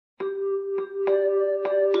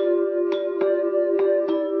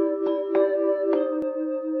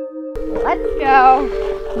Let's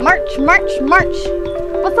go. March, march, march.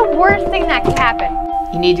 What's the worst thing that could happen?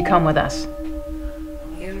 You need to come with us.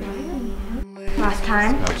 Last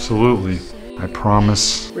time? Absolutely. I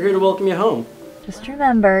promise. We're here to welcome you home. Just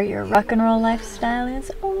remember, your rock and roll lifestyle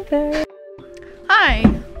is over. Hi.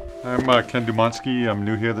 I'm Ken Dumonsky. I'm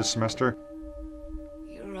new here this semester.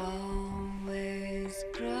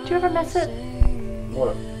 Did you ever miss it?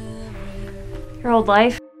 What? Your old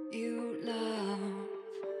life?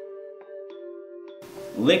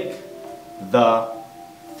 Lick the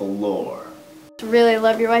floor. Really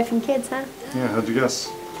love your wife and kids, huh? Yeah, how'd you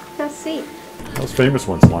guess? That's sweet. I was famous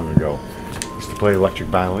once long ago. Used to play electric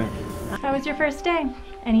violin. How was your first day?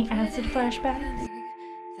 Any acid flashbacks?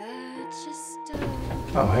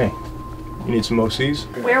 Oh, hey. You need some OCs?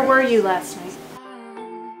 Where were you last night?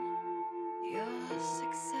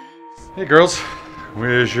 Hey girls,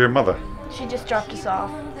 where's your mother? She just dropped us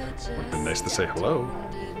off. Would've been nice to say hello.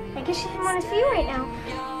 I guess she didn't want to see you right now.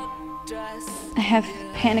 I have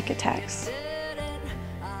panic attacks.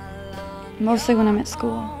 Mostly when I'm at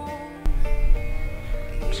school.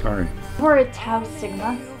 Sorry. We're a Tau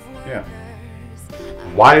Sigma. Yeah.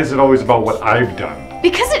 Why is it always about what I've done?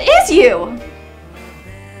 Because it is you!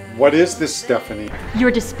 What is this, Stephanie?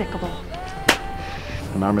 You're despicable.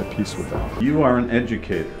 And I'm at peace with that. You are an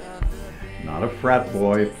educator, not a frat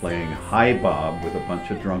boy playing high bob with a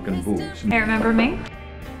bunch of drunken boobs. Hey, remember me?